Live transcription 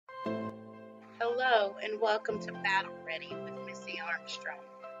Hello and welcome to Battle Ready with Missy Armstrong.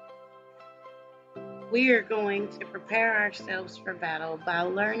 We are going to prepare ourselves for battle by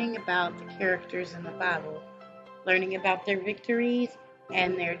learning about the characters in the Bible, learning about their victories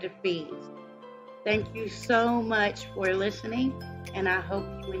and their defeats. Thank you so much for listening, and I hope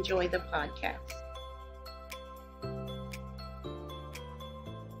you enjoy the podcast.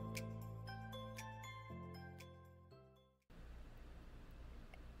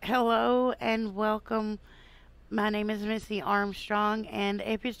 Hello and welcome. My name is Missy Armstrong, and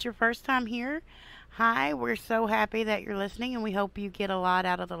if it's your first time here, hi, we're so happy that you're listening, and we hope you get a lot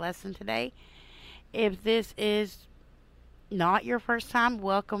out of the lesson today. If this is not your first time,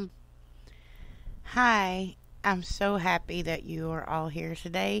 welcome. Hi, I'm so happy that you are all here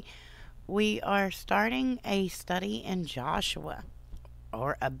today. We are starting a study in Joshua,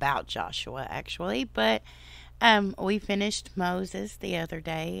 or about Joshua actually, but we finished Moses the other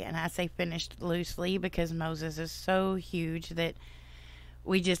day, and I say finished loosely because Moses is so huge that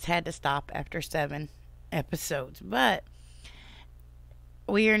we just had to stop after 7 episodes. But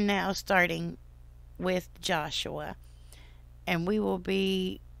we are now starting with Joshua, and we will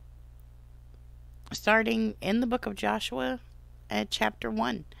be starting in the book of Joshua at chapter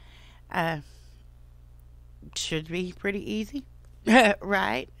 1. Should be pretty easy,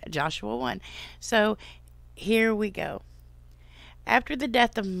 right? Joshua 1. So here we go. After the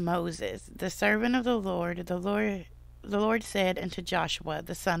death of Moses, the servant of the Lord said unto Joshua,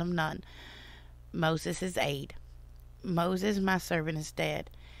 the son of Nun, Moses' aide, Moses, my servant, is dead.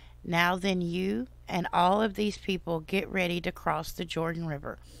 Now then, you and all of these people get ready to cross the Jordan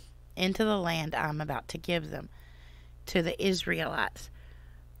River into the land I am about to give them, to the Israelites.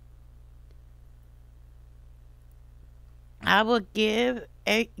 I will give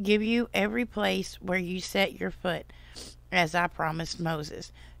you every place where you set your foot, as I promised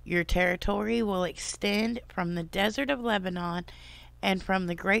Moses. Your territory will extend from the desert of Lebanon and from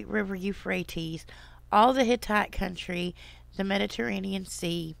the great river Euphrates, all the Hittite country, the Mediterranean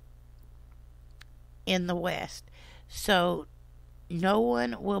Sea in the west. So no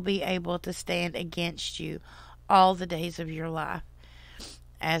one will be able to stand against you all the days of your life.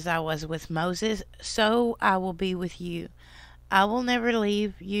 As I was with Moses, so I will be with you. I will never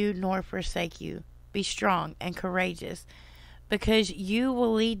leave you nor forsake you. Be strong and courageous, because you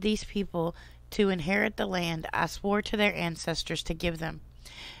will lead these people to inherit the land I swore to their ancestors to give them.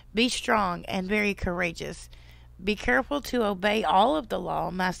 Be strong and very courageous. Be careful to obey all of the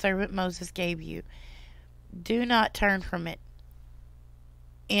law my servant Moses gave you. Do not turn from it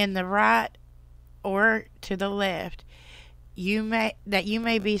in the right or to the left, that you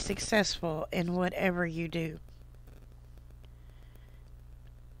may be successful in whatever you do,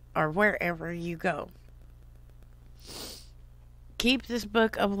 or wherever you go. Keep this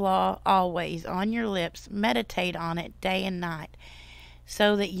book of law always on your lips. Meditate on it day and night,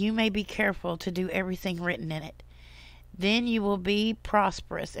 so that you may be careful to do everything written in it. Then you will be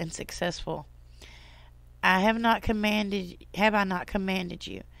prosperous and successful. Have I not commanded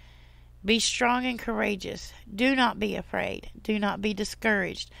you? Be strong and courageous. Do not be afraid. Do not be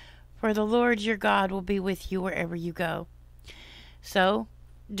discouraged, for the Lord your God will be with you wherever you go. So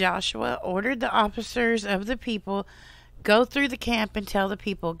Joshua ordered the officers of the people, go through the camp and tell the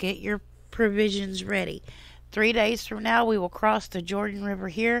people, get your provisions ready. 3 days from now we will cross the Jordan River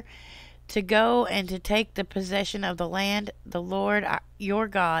here to go and to take the possession of the land the Lord your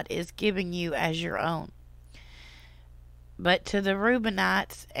God is giving you as your own. But to the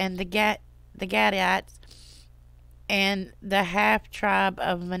Reubenites and the Gadites and the half tribe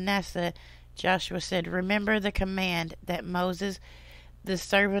of Manasseh, Joshua said, remember the command that Moses, the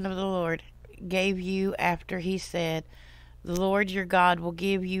servant of the Lord, gave you after he said, the Lord your God will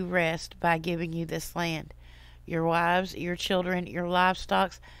give you rest by giving you this land. Your wives, your children, your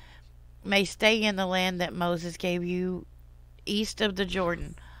livestock may stay in the land that Moses gave you east of the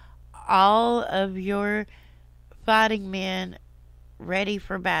Jordan. All of your fighting men ready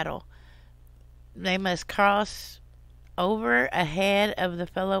for battle. They must cross over ahead of the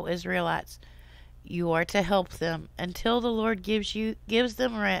fellow Israelites. You are to help them until the Lord gives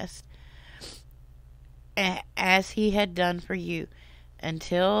them rest, as he had done for you,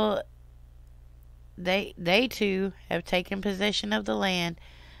 until they too have taken possession of the land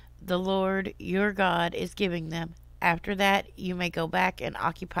the Lord your God is giving them. After that you may go back and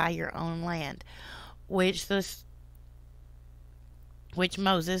occupy your own land, which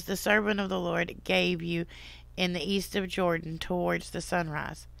Moses, the servant of the Lord, gave you in the east of Jordan towards the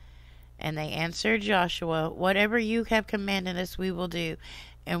sunrise. And they answered Joshua, whatever you have commanded us we will do,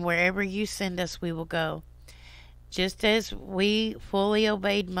 and wherever you send us we will go. Just as we fully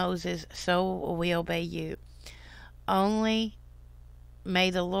obeyed Moses, so will we obey you. Only may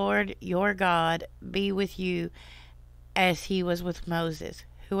the Lord your God be with you as he was with Moses.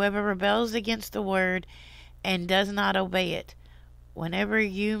 Whoever rebels against the word and does not obey it, whenever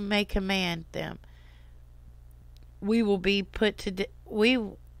you may command them, we will be put to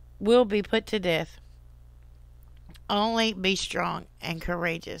death. Only be strong and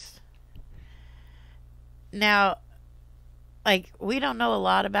courageous. Now, like, we don't know a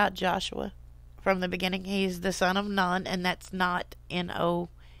lot about Joshua from the beginning. He's the son of Nun, and that's not None,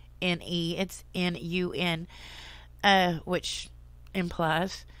 it's Nun, which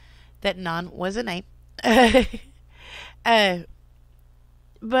implies that Nun was a name.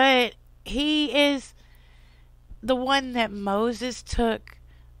 But he is the one that Moses took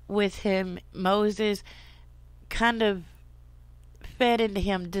with him. Moses kind of fed into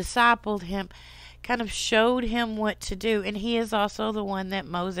him, discipled him, kind of showed him what to do. And he is also the one that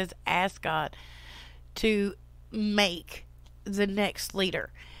Moses asked God to make the next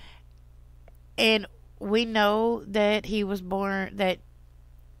leader. And we know that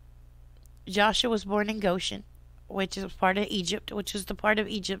Joshua was born in Goshen, which is part of Egypt, which is the part of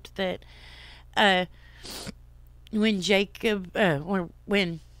Egypt that when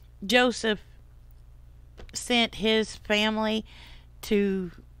Joseph sent his family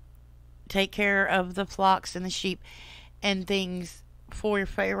to take care of the flocks and the sheep and things for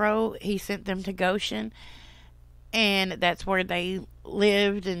Pharaoh, he sent them to Goshen, and that's where they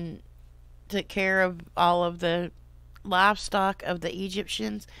lived and took care of all of the livestock of the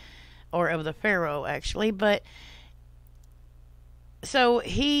Egyptians, or of the Pharaoh actually. But so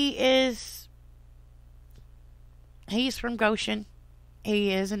he's from Goshen.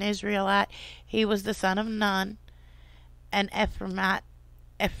 He is an Israelite. He was the son of Nun, an Ephraimite,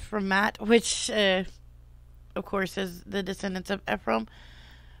 which of course is the descendants of Ephraim.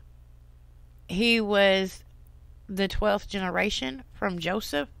 He was the 12th generation from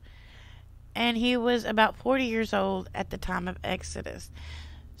Joseph, and he was about 40 years old at the time of Exodus.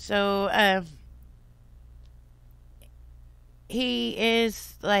 So he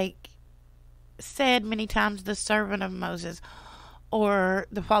is, like, said many times, the servant of Moses or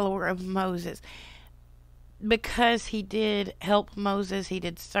the follower of Moses, because he did help Moses. He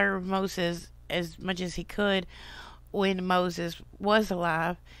did serve Moses as much as he could when Moses was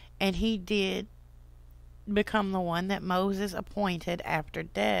alive, and he did become the one that Moses appointed after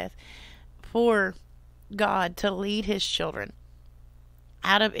death for God to lead his children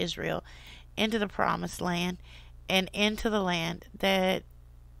out of Israel into the promised land and into the land that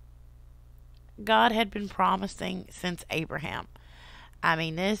God had been promising since Abraham. I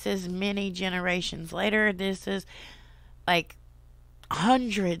mean, this is many generations later. This is like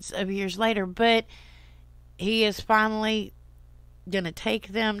hundreds of years later, but he is finally going to take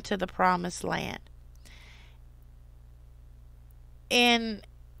them to the promised land. And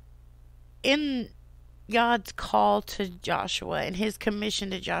in God's call to Joshua and his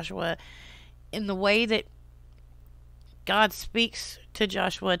commission to Joshua, in the way that God speaks to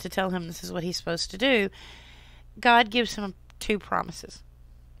Joshua to tell him this is what he's supposed to do, God gives him two promises.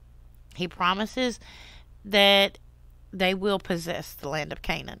 He promises that they will possess the land of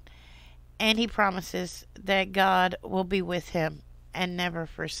Canaan, and he promises that God will be with him and never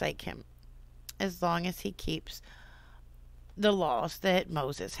forsake him as long as he keeps the laws that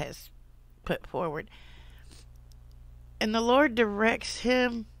Moses has put forward. And the Lord directs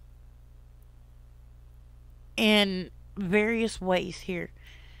him in various ways here.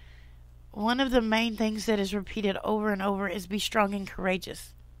 One of the main things that is repeated over and over is be strong and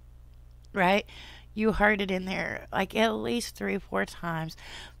courageous. Right? You heard it in there like at least 3 or 4 times.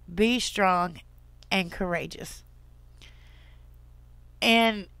 Be strong and courageous.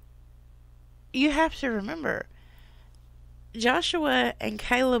 And you have to remember, Joshua and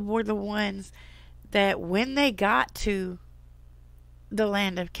Caleb were the ones that when they got to the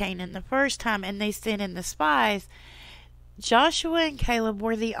land of Canaan the first time and they sent in the spies, Joshua and Caleb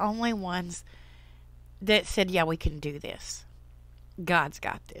were the only ones that said, yeah, we can do this. God's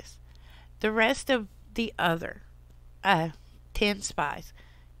got this. The rest of the other 10 spies,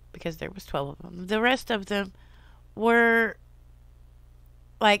 because there was 12 of them, the rest of them were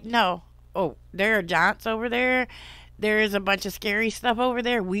like, no. Oh, there are giants over there. There is a bunch of scary stuff over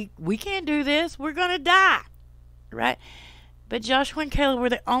there. We can't do this. We're going to die. Right? But Joshua and Caleb were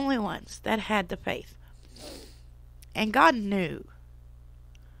the only ones that had the faith. And God knew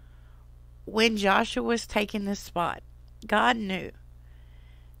when Joshua was taking this spot, God knew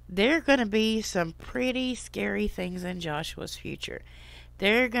there are going to be some pretty scary things in Joshua's future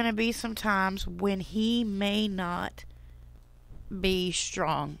There are going to be some times when he may not be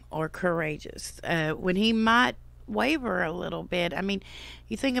strong or courageous, when he might waver a little bit. I mean,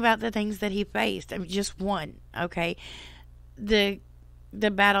 you think about the things that he faced. I mean, just one, okay? The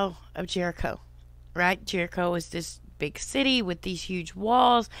Battle of Jericho, right? Jericho is this big city with these huge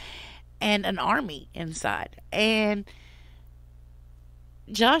walls and an army inside. And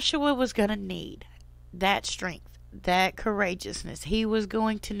Joshua was going to need that strength, that courageousness. He was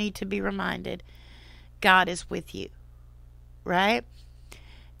going to need to be reminded God is with you, right?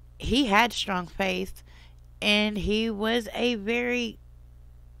 He had strong faith, and he was a very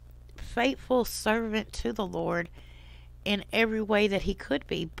faithful servant to the Lord in every way that he could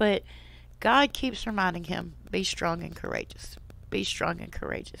be. But God keeps reminding him, be strong and courageous. Be strong and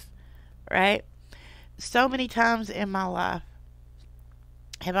courageous, right? So many times in my life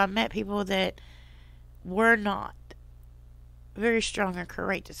have I met people that were not very strong and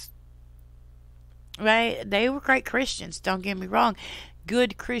courageous, right? They were great Christians, don't get me wrong,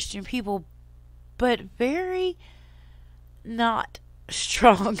 good Christian people, but very not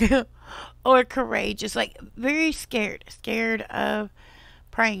strong or courageous, like very scared of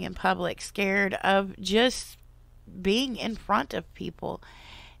praying in public, scared of just being in front of people.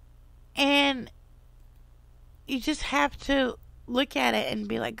 And you just have to look at it and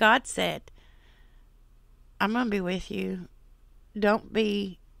be like, God said, I'm going to be with you. Don't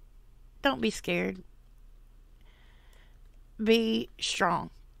be scared. Be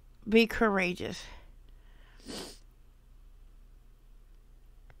strong. Be courageous.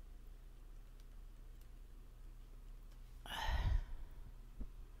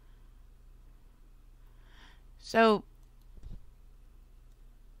 So,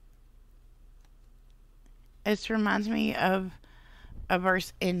 this reminds me of a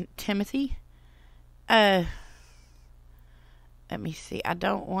verse in Timothy. Let me see. I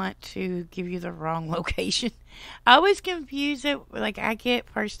don't want to give you the wrong location. I always confuse it. Like, I get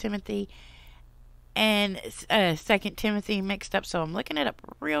First Timothy and Second Timothy mixed up, so I'm looking it up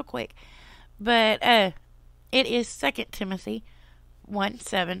real quick. But it is Second Timothy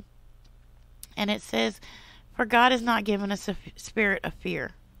 1:7, and it says, "For God has not given us a spirit of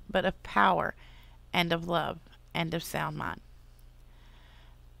fear, but of power, and of love, and of sound mind."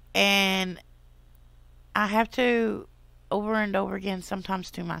 And I have to, over and over again,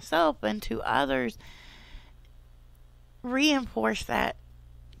 sometimes to myself and to others, reinforce that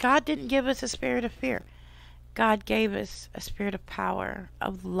God didn't give us a spirit of fear. God gave us a spirit of power,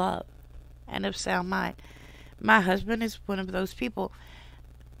 of love, and of sound mind. My husband is one of those people.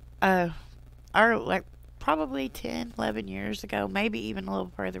 Like probably 10, 11 years ago, maybe even a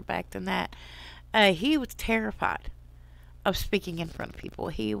little further back than that, he was terrified of speaking in front of people.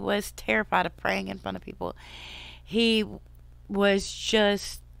 He was terrified of praying in front of people. He was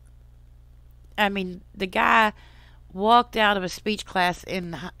just, I mean, the guy walked out of a speech class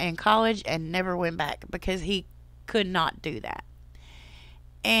in college and never went back because he could not do that.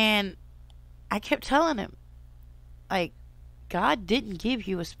 And I kept telling him, like, God didn't give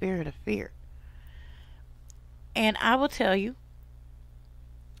you a spirit of fear. And I will tell you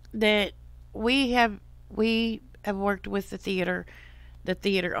that we have worked with the theater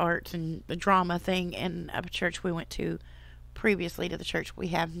arts and the drama thing in a church we went to previously to the church we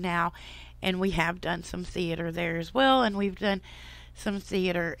have now, and we have done some theater there as well, and we've done some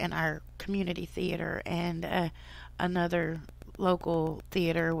theater in our community theater and another local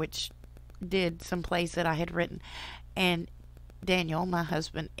theater which did some plays that I had written. And Daniel, my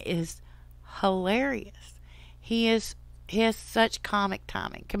husband, is hilarious. He has such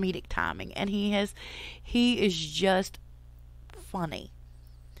comedic timing, and he is just funny.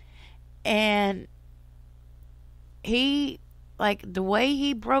 And he, like, the way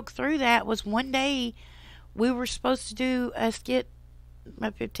he broke through that was one day we were supposed to do a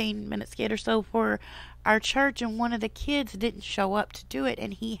 15-minute skit or so for our church, and one of the kids didn't show up to do it,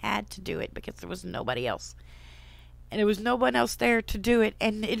 and he had to do it because there was nobody else. And there was no one else there to do it,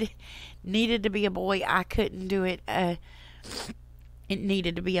 and it needed to be a boy. I couldn't do it. It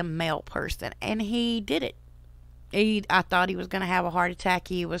needed to be a male person, and he did it. I thought he was going to have a heart attack.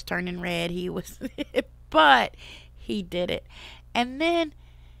 He was turning red. But he did it. And then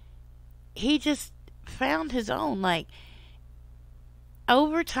he just found his own. Like,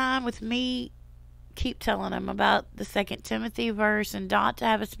 over time with me, keep telling him about the 2 Timothy verse and not to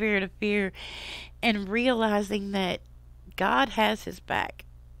have a spirit of fear, and realizing that God has his back.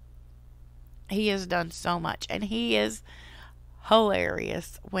 He has done so much, and he is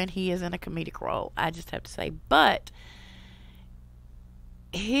hilarious when he is in a comedic role, I just have to say. But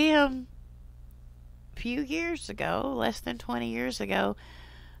him few years ago, less than 20 years ago,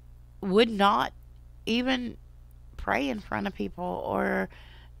 would not even pray in front of people, or,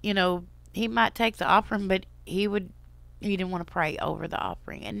 he might take the offering, but he didn't want to pray over the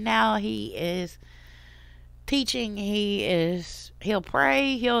offering. And now he is teaching, he'll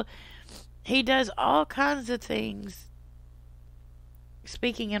pray, he does all kinds of things,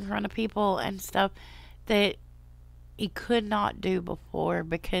 speaking in front of people and stuff that he could not do before,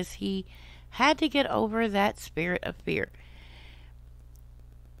 because he had to get over that spirit of fear.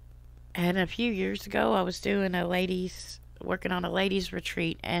 And a few years ago, I was working on a ladies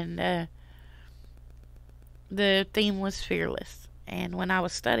retreat, and the theme was fearless. And when I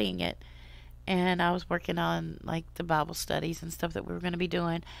was studying it, and I was working on like the Bible studies and stuff that we were going to be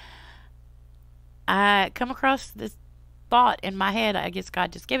doing, I come across this thought in my head. I guess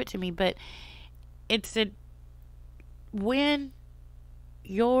God just gave it to me, but it said, when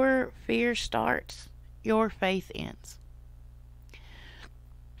your fear starts, your faith ends.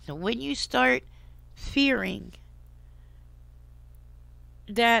 So when you start fearing,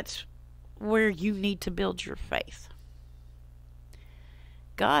 that's where you need to build your faith.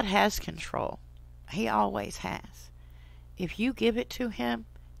 God has control. He always has. If you give it to him,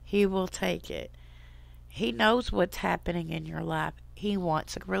 he will take it. He knows what's happening in your life. He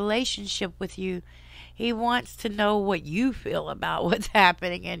wants a relationship with you. He wants to know what you feel about what's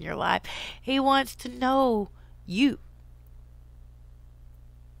happening in your life. He wants to know you.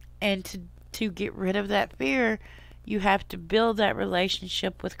 And to get rid of that fear, you have to build that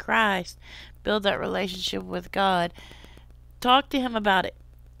relationship with Christ. Build that relationship with God. Talk to him about it.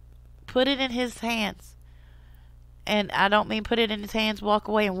 Put it in his hands. And I don't mean put it in his hands, walk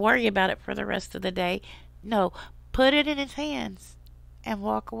away and worry about it for the rest of the day. No, put it in his hands and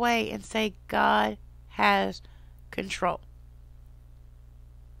walk away and say, God has control.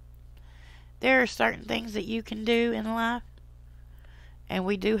 There are certain things that you can do in life, and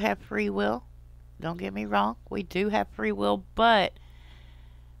we do have free will. Don't get me wrong, we do have free will, but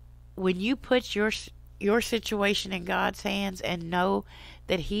when you put your situation in God's hands and know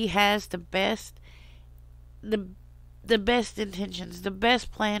that he has the best intentions, the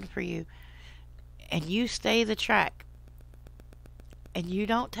best plan for you, and you stay the track, and you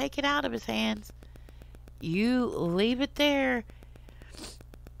don't take it out of his hands, you leave it there,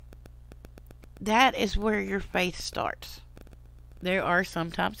 that is where your faith starts. There are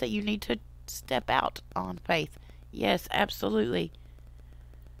some times that you need to step out on faith. Yes, absolutely.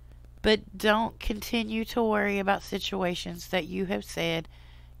 But don't continue to worry about situations that you have said,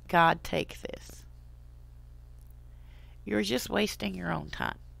 God, take this. You're just wasting your own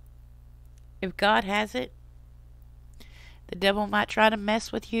time. If God has it, the devil might try to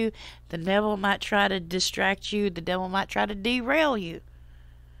mess with you. The devil might try to distract you. The devil might try to derail you.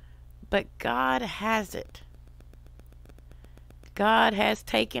 But God has it. God has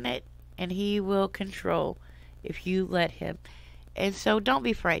taken it, and he will control if you let him. And so don't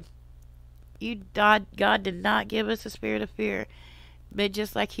be afraid. God did not give us a spirit of fear, but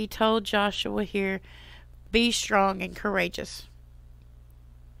just like he told Joshua here, be strong and courageous.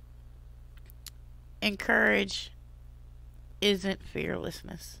 And courage isn't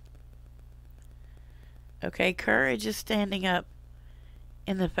fearlessness. Okay, courage is standing up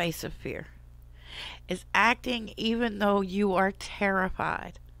in the face of fear. It's acting even though you are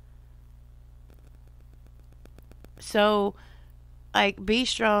terrified. So, be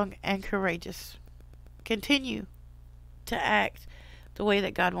strong and courageous. Continue to act the way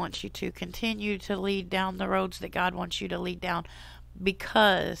that God wants you to. Continue to lead down the roads that God wants you to lead down,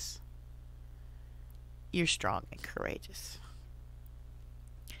 because you're strong and courageous.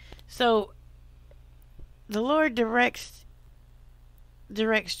 So, the Lord directs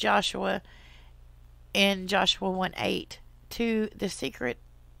Joshua in Joshua 1:8 to the secret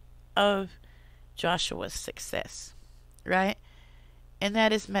of Joshua's success, right? And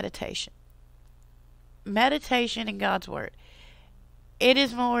that is meditation. Meditation in God's Word. It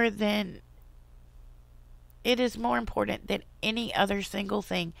is more important than any other single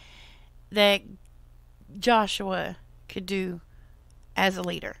thing that Joshua could do as a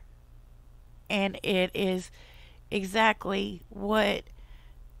leader. And it is exactly what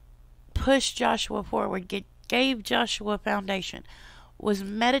pushed Joshua forward, gave Joshua a foundation, was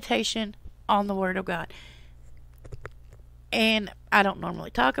meditation on the Word of God. And I don't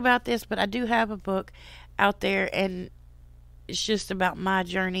normally talk about this, but I do have a book out there, and it's just about my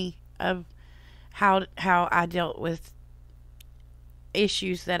journey of how I dealt with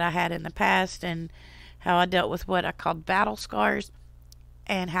issues that I had in the past, and how I dealt with what I called battle scars,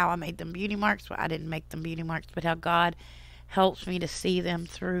 and how I made them beauty marks. Well, I didn't make them beauty marks, but how God helps me to see them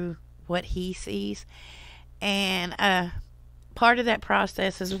through what He sees. And part of that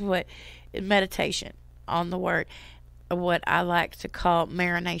process is what meditation on the Word, what I like to call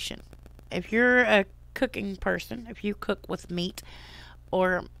marination. If you're a cooking person, if you cook with meat,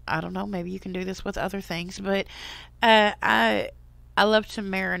 or I don't know, maybe you can do this with other things, but I love to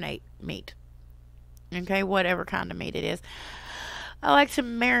marinate meat. Okay, whatever kind of meat it is. I like to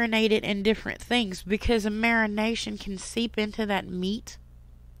marinate it in different things because a marination can seep into that meat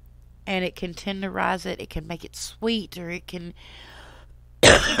and it can tenderize it. It can make it sweet, or it can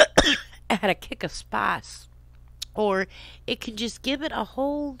add a kick of spice, or it can just give it a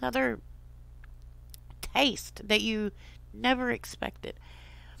whole other taste that you never expected.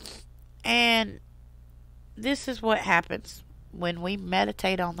 And this is what happens when we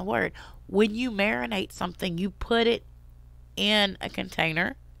meditate on the Word. When you marinate something, you put it in a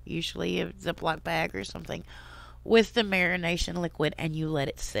container, usually a Ziploc bag or something, with the marination liquid, and you let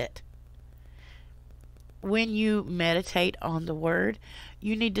it sit. When you meditate on the Word,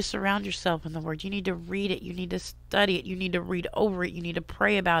 you need to surround yourself in the Word. You need to read it. You need to study it. You need to read over it. You need to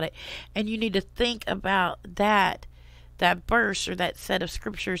pray about it. And you need to think about that verse or that set of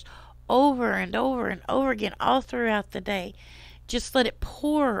scriptures over and over and over again all throughout the day. Just let it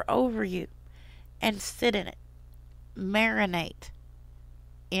pour over you and sit in it. Marinate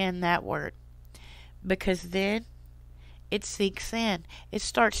in that Word. Because then it sinks in. It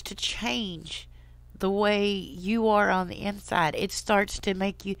starts to change the way you are on the inside. It starts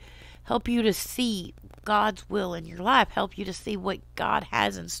to help you to see God's will in your life, help you to see what God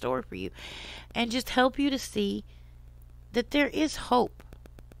has in store for you, and just help you to see that there is hope.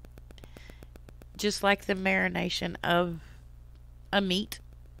 Just like the marination of a meat,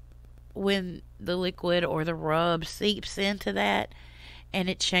 when the liquid or the rub seeps into that and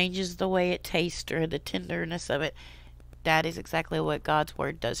it changes the way it tastes or the tenderness of it, that is exactly what God's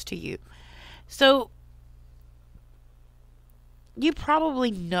Word does to you. So, you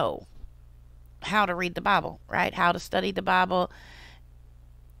probably know how to read the Bible, right? How to study the Bible.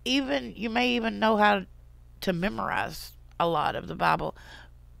 You may even know how to memorize a lot of the Bible.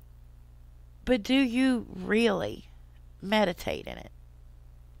 But do you really meditate in it?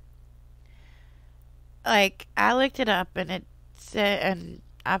 Like, I looked it up and it said, and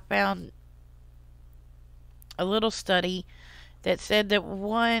I found a little study that said that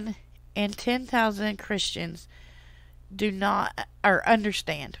 1 in 10,000 Christians do not, or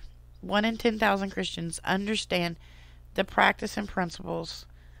understand. 1 in 10,000 Christians understand the practice and principles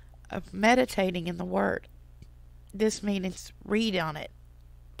of meditating in the Word. This means read on it,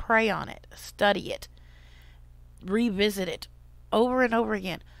 pray on it, study it, revisit it over and over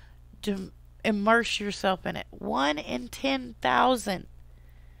again, to immerse yourself in it. 1 in 10,000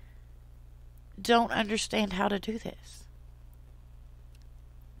 don't understand how to do this.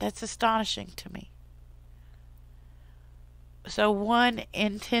 That's astonishing to me. So 1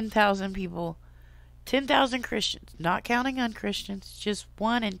 in 10,000 people, 10,000 Christians, not counting unchristians, just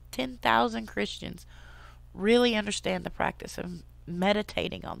 1 in 10,000 Christians really understand the practice of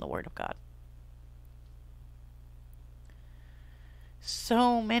meditating on the Word of God.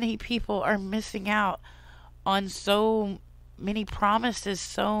 So many people are missing out on so many promises,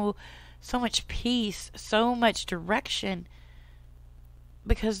 so much peace, so much direction,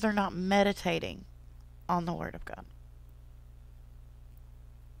 because they're not meditating on the Word of God.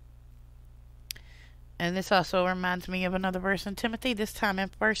 And this also reminds me of another verse in Timothy, this time in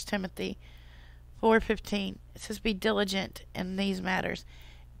 1 Timothy 4:15. It says, "Be diligent in these matters.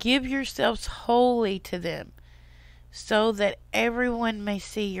 Give yourselves wholly to them, so that everyone may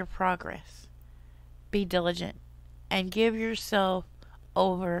see your progress." Be diligent and give yourself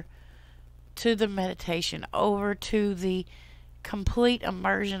over to the meditation, over to the complete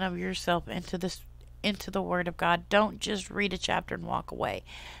immersion of yourself into the Word of God. Don't just read a chapter and walk away.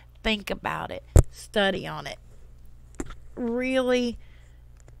 Think about it. Study on it. Really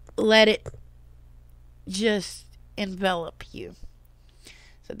let it just envelop you.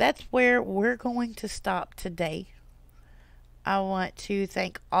 So that's where we're going to stop today. I want to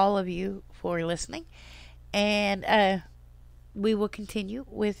thank all of you for listening. And we will continue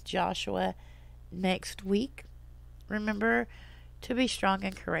with Joshua next week. Remember to be strong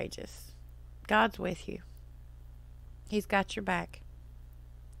and courageous. God's with you. He's got your back.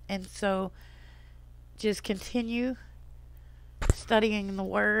 And so just continue studying the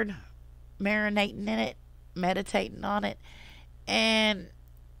Word, marinating in it, meditating on it, and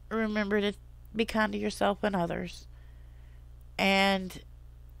remember to be kind to yourself and others, and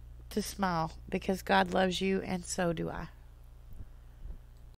to smile, because God loves you and so do I.